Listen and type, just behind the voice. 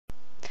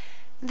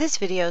This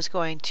video is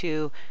going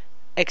to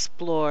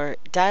explore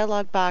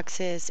dialog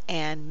boxes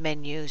and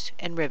menus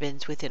and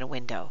ribbons within a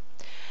window.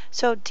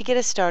 So to get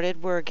us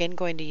started, we're again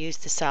going to use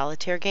the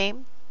solitaire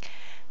game.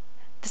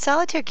 The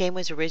solitaire game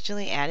was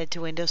originally added to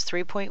Windows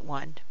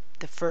 3.1,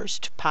 the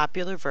first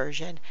popular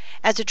version,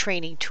 as a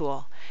training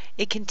tool.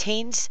 It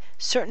contains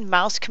certain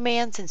mouse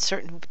commands and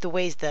the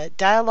ways the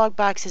dialog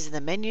boxes and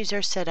the menus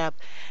are set up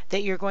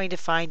that you're going to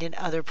find in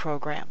other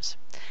programs.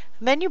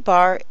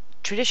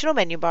 Traditional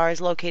menu bar is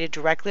located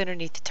directly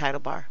underneath the title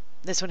bar.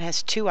 This one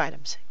has two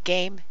items,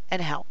 Game and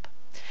Help.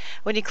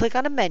 When you click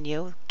on a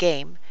menu,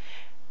 Game,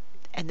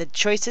 and the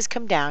choices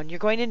come down, you're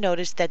going to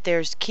notice that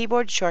there's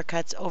keyboard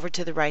shortcuts over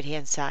to the right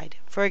hand side.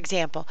 For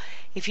example,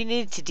 if you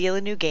needed to deal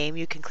a new game,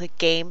 you can click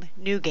Game,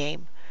 New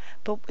Game.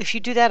 But if you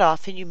do that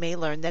often, you may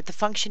learn that the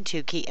function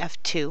 2 key,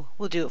 F2,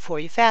 will do it for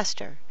you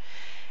faster.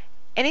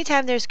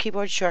 Anytime there's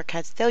keyboard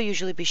shortcuts, they'll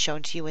usually be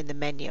shown to you in the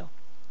menu.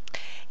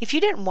 If you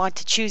didn't want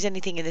to choose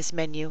anything in this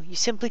menu, you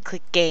simply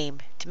click Game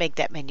to make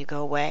that menu go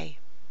away.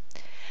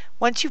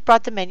 Once you've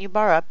brought the menu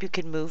bar up, you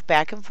can move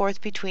back and forth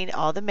between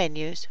all the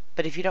menus,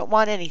 but if you don't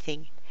want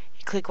anything,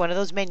 you click one of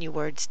those menu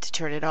words to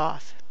turn it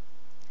off.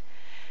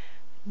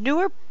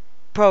 Newer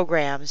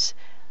programs,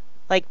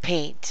 like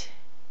Paint,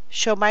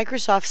 show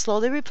Microsoft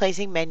slowly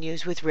replacing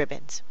menus with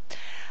ribbons.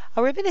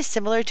 A ribbon is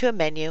similar to a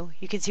menu.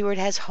 You can see where it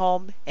has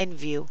Home and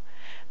View.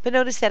 But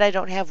notice that I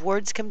don't have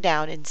words come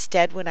down.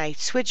 Instead, when I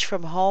switch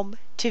from Home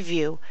to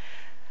View,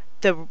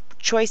 the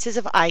choices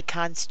of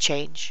icons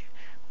change.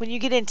 When you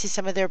get into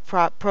some of their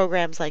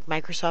programs like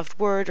Microsoft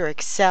Word or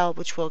Excel,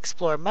 which we'll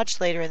explore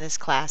much later in this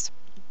class,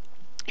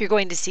 you're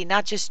going to see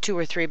not just 2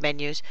 or 3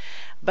 menus,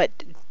 but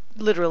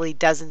literally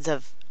dozens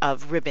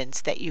of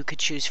ribbons that you could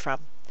choose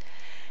from.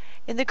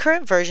 In the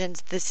current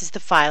versions, this is the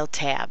File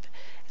tab.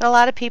 And a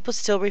lot of people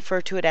still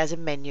refer to it as a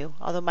menu,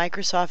 although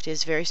Microsoft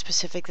is very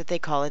specific that they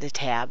call it a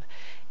tab.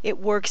 It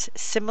works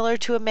similar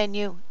to a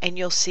menu, and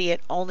you'll see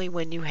it only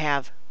when you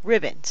have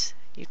ribbons.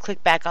 You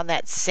click back on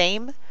that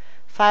same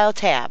File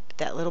tab,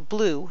 that little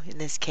blue, in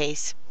this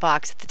case,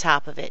 box at the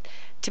top of it,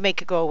 to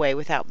make it go away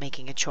without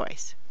making a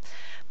choice.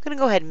 I'm going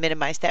to go ahead and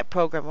minimize that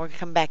program. We're going to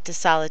come back to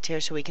Solitaire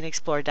so we can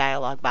explore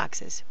dialog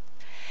boxes.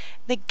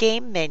 In the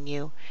Game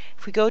menu,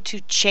 if we go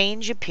to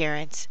Change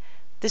Appearance,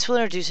 this will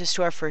introduce us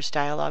to our first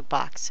dialog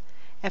box.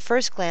 At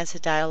first glance, a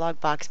dialog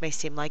box may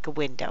seem like a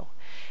window.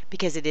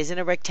 Because it is in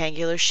a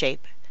rectangular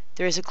shape,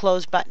 there is a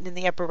close button in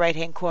the upper right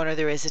hand corner,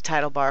 there is a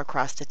title bar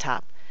across the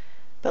top.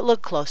 But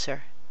look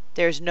closer.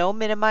 There's no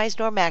minimize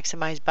nor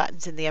maximize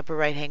buttons in the upper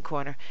right hand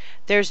corner.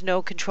 There's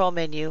no control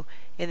menu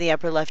in the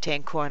upper left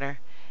hand corner.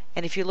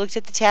 And if you looked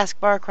at the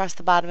taskbar across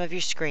the bottom of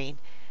your screen,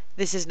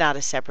 this is not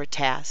a separate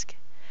task.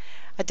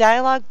 A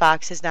dialog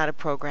box is not a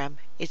program.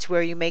 It's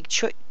where you make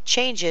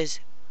changes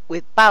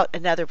about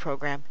another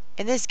program.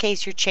 In this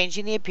case, you're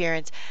changing the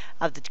appearance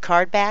of the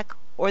card back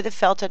or the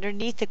felt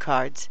underneath the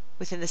cards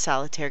within the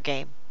solitaire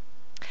game.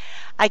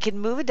 I can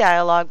move a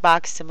dialog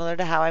box similar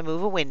to how I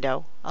move a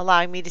window,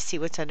 allowing me to see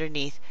what's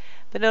underneath.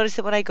 But notice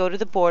that when I go to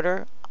the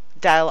border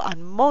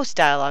on most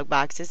dialog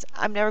boxes,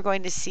 I'm never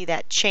going to see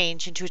that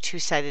change into a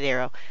two-sided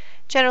arrow.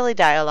 Generally,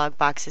 dialog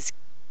boxes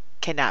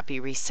cannot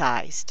be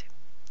resized.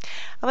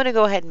 I'm going to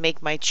go ahead and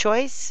make my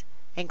choice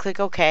and click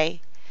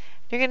OK.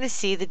 You're going to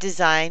see the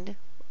design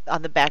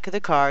on the back of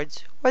the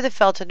cards or the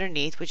felt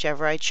underneath,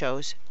 whichever I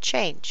chose,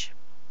 change.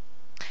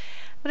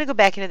 I'm going to go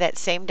back into that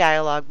same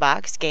dialog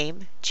box,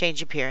 Game,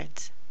 Change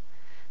Appearance.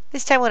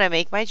 This time when I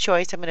make my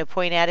choice, I'm going to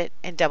point at it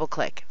and double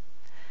click.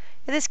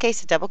 In this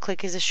case, a double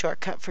click is a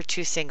shortcut for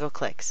 2 single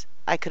clicks.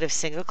 I could have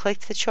single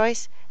clicked the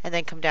choice and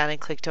then come down and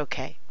clicked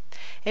OK.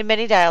 In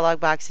many dialog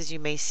boxes, you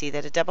may see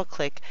that a double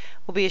click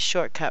will be a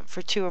shortcut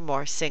for 2 or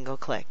more single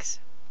clicks.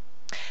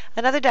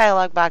 Another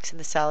dialog box in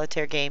the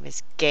solitaire game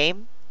is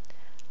Game,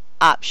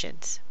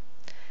 Options.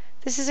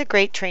 This is a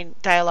great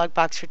dialog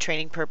box for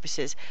training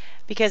purposes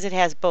because it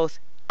has both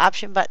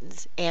option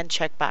buttons and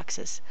check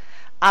boxes.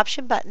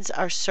 Option buttons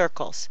are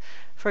circles.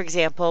 For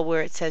example,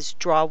 where it says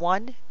Draw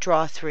 1,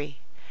 Draw 3.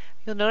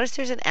 You'll notice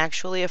there's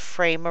actually a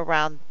frame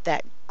around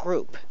that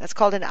group. That's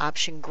called an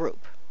option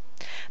group.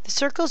 The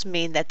circles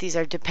mean that these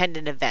are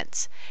dependent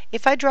events.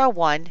 If I draw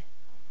 1,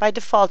 by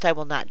default I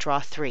will not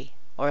draw 3.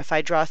 Or if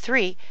I draw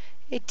 3,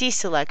 it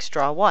deselects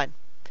Draw 1.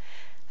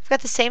 I've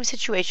got the same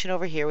situation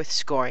over here with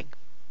scoring.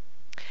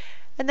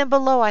 And then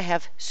below I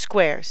have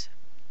squares.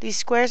 These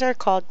squares are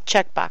called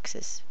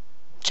checkboxes.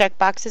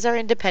 Checkboxes are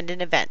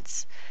independent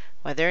events.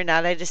 Whether or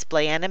not I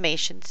display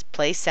animations,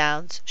 play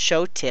sounds,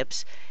 show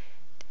tips,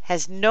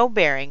 has no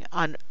bearing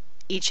on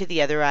each of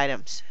the other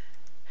items.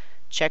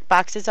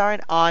 Checkboxes are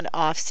an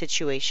on-off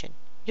situation.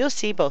 You'll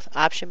see both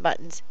option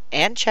buttons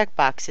and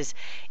checkboxes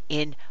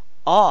in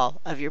all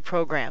of your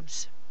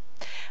programs.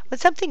 When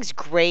something's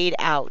grayed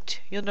out,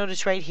 you'll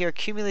notice right here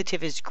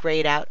cumulative is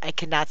grayed out. I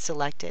cannot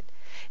select it.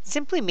 It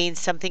simply means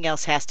something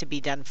else has to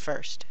be done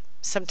first.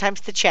 Sometimes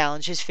the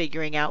challenge is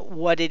figuring out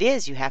what it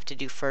is you have to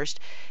do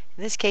first.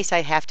 In this case,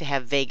 I have to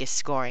have Vegas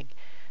scoring.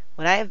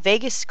 When I have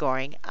Vegas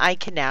scoring, I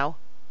can now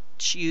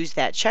use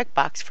that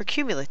checkbox for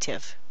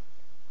cumulative.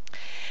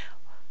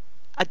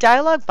 A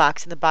dialog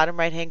box in the bottom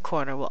right hand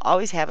corner will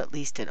always have at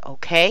least an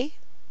OK,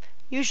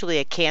 usually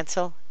a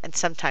cancel, and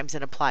sometimes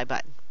an apply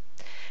button.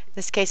 In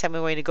this case, I'm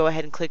going to go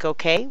ahead and click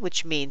OK,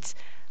 which means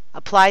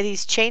apply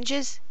these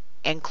changes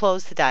and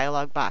close the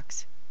dialog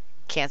box.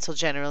 Cancel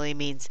generally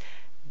means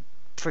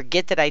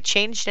forget that I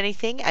changed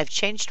anything, I've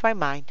changed my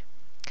mind.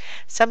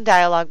 Some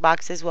dialog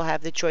boxes will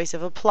have the choice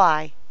of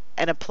apply,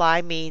 and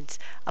apply means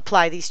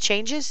apply these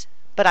changes,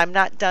 but I'm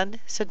not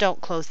done, so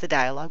don't close the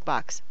dialog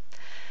box.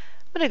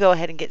 I'm going to go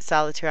ahead and get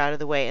Solitaire out of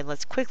the way, and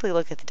let's quickly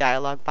look at the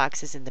dialog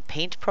boxes in the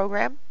Paint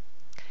program.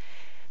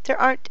 They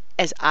aren't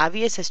as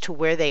obvious as to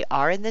where they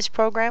are in this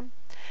program,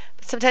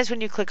 but sometimes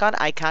when you click on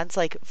icons,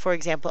 like for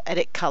example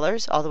Edit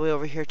Colors all the way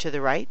over here to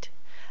the right,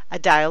 a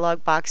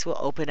dialog box will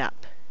open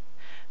up.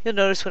 You'll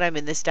notice when I'm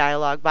in this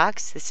dialog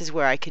box, this is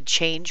where I could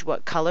change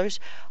what colors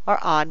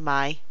are on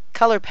my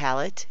color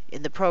palette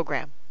in the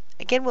program.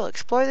 Again, we'll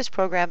explore this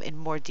program in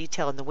more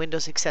detail in the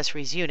Windows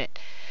Accessories unit.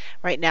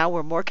 Right now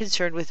we're more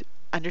concerned with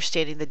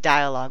understanding the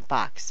dialog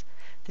box.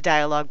 The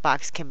dialog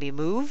box can be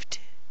moved,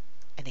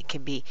 and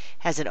it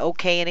has an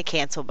OK and a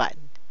cancel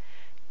button.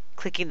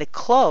 Clicking the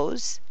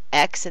close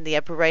X in the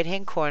upper right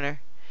hand corner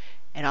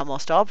in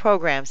almost all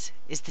programs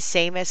is the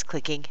same as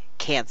clicking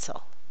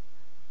cancel.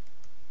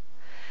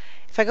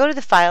 If I go to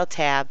the File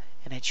tab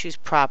and I choose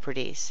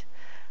Properties,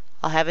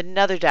 I'll have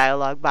another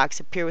dialog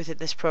box appear within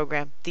this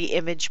program, the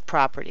Image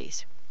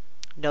Properties.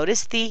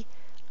 Notice the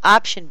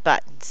option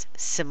buttons,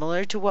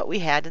 similar to what we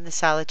had in the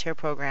Solitaire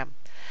program.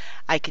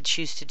 I could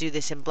choose to do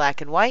this in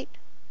black and white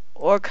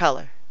or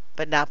color,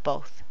 but not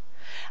both.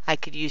 I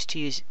could choose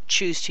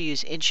to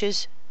use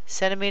inches,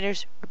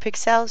 centimeters, or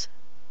pixels,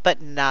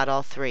 but not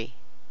all three.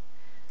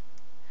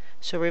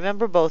 So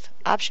remember both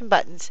option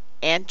buttons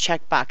and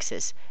check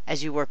boxes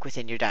as you work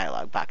within your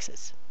dialog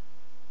boxes.